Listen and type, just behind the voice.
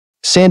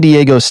San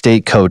Diego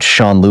State coach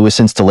Sean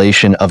Lewis'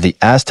 installation of the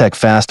Aztec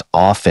fast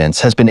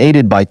offense has been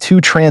aided by two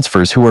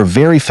transfers who are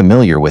very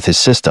familiar with his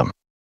system.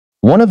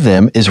 One of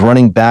them is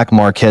running back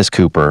Marquez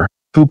Cooper,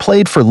 who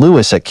played for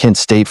Lewis at Kent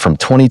State from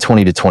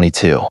 2020 to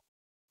 22.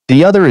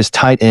 The other is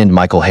tight end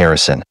Michael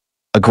Harrison,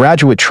 a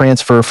graduate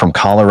transfer from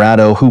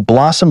Colorado who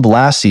blossomed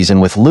last season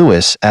with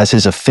Lewis as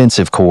his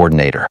offensive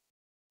coordinator.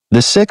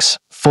 The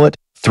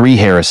 6'3"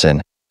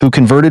 Harrison, who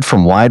converted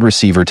from wide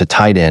receiver to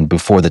tight end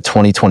before the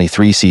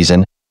 2023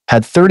 season,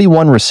 had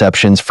 31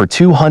 receptions for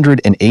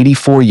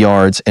 284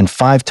 yards and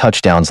 5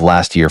 touchdowns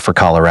last year for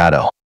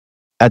Colorado.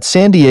 At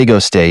San Diego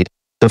State,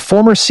 the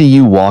former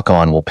CU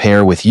walk-on will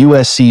pair with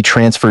USC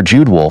transfer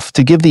Jude Wolfe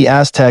to give the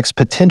Aztecs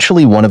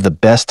potentially one of the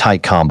best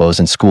tight combos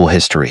in school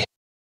history.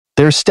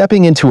 "They're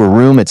stepping into a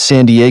room at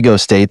San Diego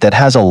State that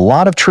has a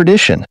lot of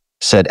tradition,"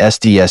 said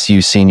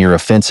SDSU senior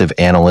offensive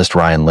analyst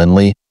Ryan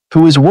Lindley,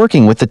 who is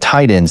working with the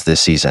tight ends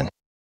this season.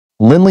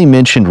 Lindley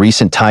mentioned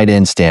recent tight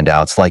end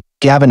standouts like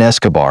Gavin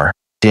Escobar,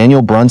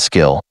 Daniel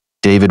Brunskill,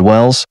 David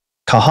Wells,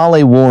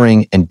 Kahale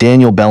Warring, and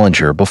Daniel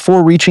Bellinger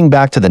before reaching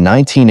back to the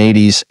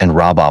 1980s and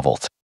Rob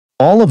Avalt.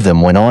 All of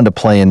them went on to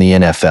play in the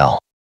NFL.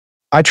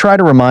 "I try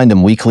to remind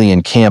them weekly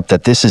in camp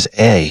that this is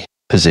a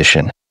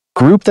position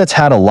group that's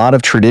had a lot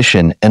of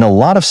tradition and a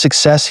lot of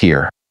success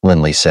here,"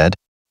 Lindley said.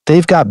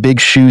 "They've got big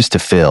shoes to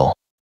fill."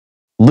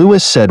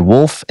 Lewis said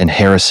Wolfe and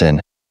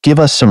Harrison give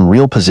us some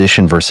real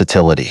position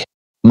versatility.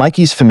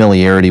 Mikey's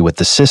familiarity with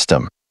the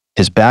system,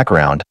 his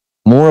background,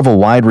 more of a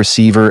wide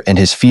receiver and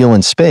his feel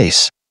in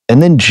space,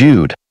 and then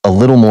Jude, a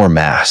little more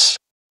mass.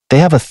 They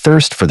have a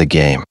thirst for the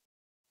game.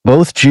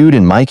 Both Jude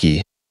and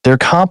Mikey, they're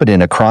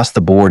competent across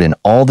the board in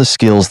all the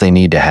skills they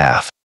need to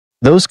have.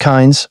 Those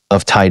kinds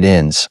of tight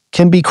ends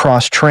can be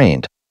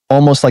cross-trained,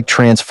 almost like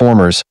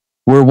transformers,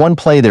 where one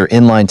play they're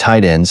inline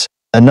tight ends,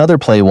 another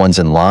play one's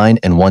in line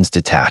and one's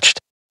detached.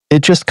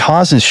 It just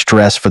causes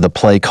stress for the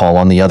play call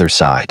on the other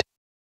side.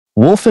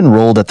 Wolfe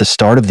enrolled at the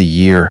start of the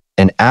year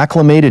and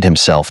acclimated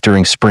himself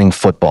during spring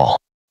football.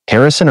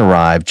 Harrison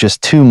arrived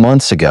just 2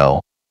 months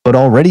ago, but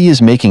already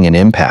is making an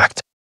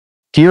impact.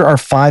 Here are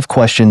 5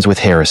 questions with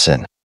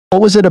Harrison.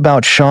 What was it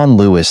about Sean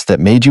Lewis that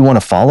made you want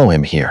to follow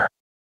him here?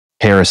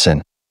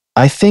 Harrison: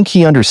 "I think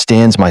he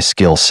understands my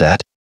skill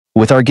set.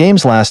 With our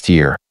games last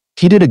year,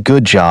 he did a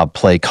good job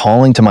play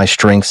calling to my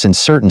strengths in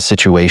certain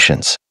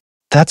situations.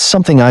 That's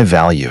something I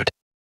valued.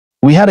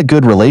 We had a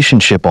good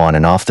relationship on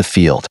and off the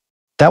field.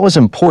 That was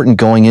important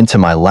going into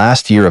my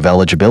last year of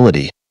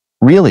eligibility,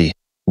 really,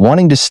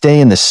 wanting to stay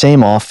in the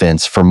same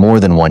offense for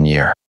more than 1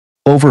 year.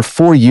 Over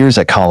 4 years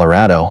at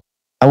Colorado,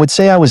 I would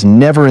say I was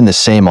never in the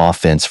same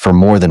offense for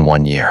more than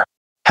 1 year.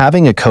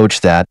 Having a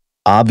coach that,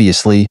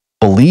 obviously,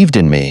 believed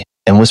in me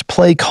and was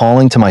play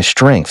calling to my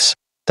strengths,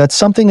 that's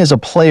something as a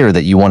player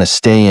that you want to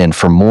stay in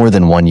for more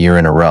than 1 year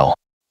in a row.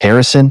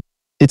 Harrison: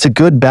 "It's a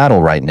good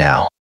battle right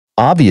now.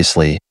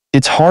 Obviously,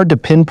 it's hard to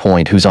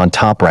pinpoint who's on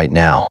top right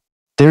now.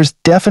 There's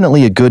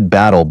definitely a good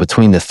battle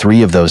between the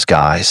 3 of those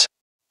guys.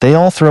 They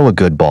all throw a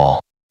good ball.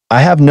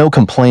 I have no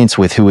complaints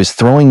with who is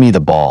throwing me the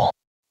ball.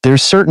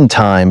 There's certain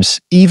times,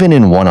 even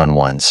in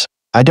one-on-ones,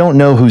 I don't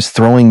know who's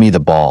throwing me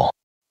the ball.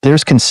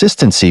 There's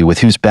consistency with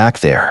who's back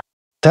there.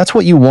 That's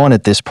what you want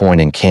at this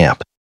point in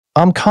camp.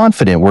 I'm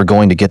confident we're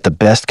going to get the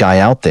best guy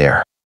out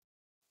there.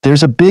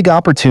 There's a big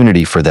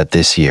opportunity for that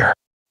this year.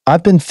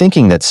 I've been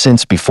thinking that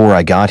since before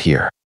I got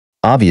here.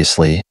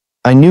 Obviously,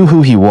 I knew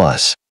who he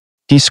was.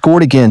 He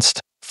scored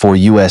for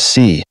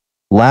USC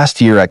last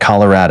year at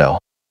Colorado,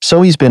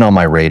 so he's been on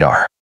my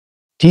radar.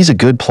 He's a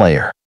good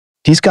player.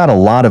 He's got a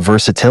lot of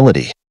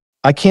versatility.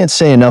 I can't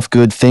say enough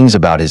good things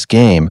about his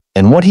game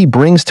and what he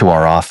brings to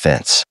our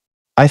offense.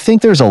 I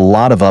think there's a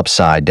lot of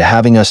upside to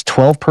having us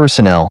 12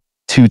 personnel,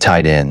 2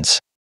 tight ends.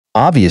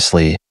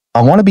 Obviously,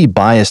 I want to be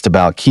biased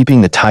about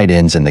keeping the tight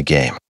ends in the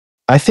game.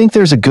 I think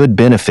there's a good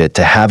benefit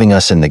to having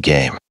us in the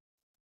game.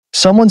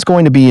 Someone's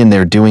going to be in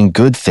there doing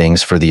good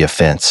things for the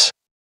offense.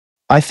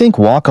 I think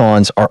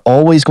walk-ons are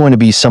always going to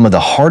be some of the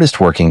hardest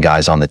working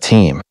guys on the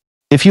team.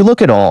 If you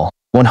look at all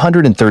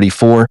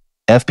 134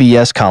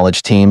 FBS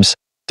college teams,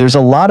 there's a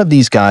lot of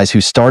these guys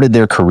who started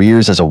their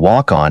careers as a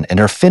walk-on and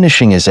are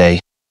finishing as a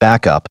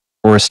backup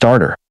or a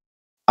starter.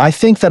 I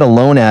think that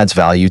alone adds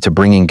value to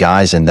bringing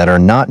guys in that are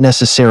not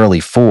necessarily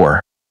 4-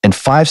 and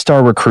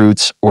 5-star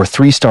recruits or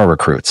 3-star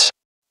recruits.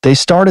 They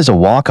start as a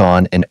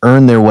walk-on and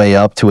earn their way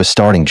up to a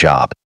starting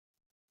job.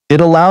 It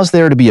allows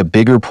there to be a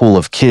bigger pool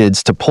of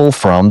kids to pull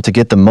from to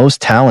get the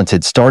most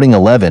talented starting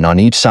 11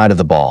 on each side of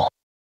the ball.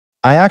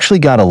 I actually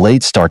got a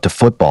late start to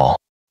football.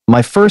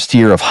 My first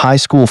year of high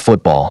school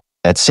football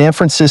at San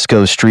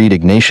Francisco Street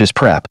Ignatius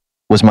Prep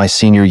was my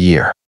senior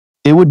year.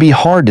 It would be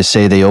hard to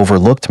say they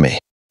overlooked me.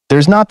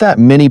 There's not that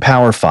many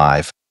Power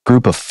 5,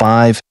 Group of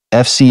 5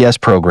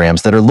 FCS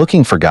programs that are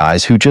looking for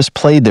guys who just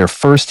played their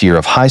first year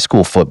of high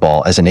school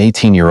football as an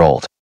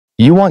 18-year-old.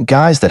 You want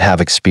guys that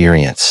have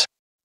experience.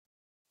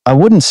 I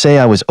wouldn't say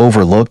I was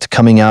overlooked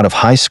coming out of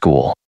high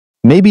school.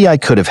 Maybe I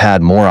could have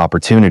had more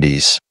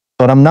opportunities,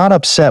 but I'm not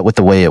upset with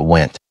the way it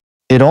went.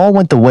 It all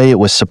went the way it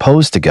was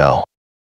supposed to go.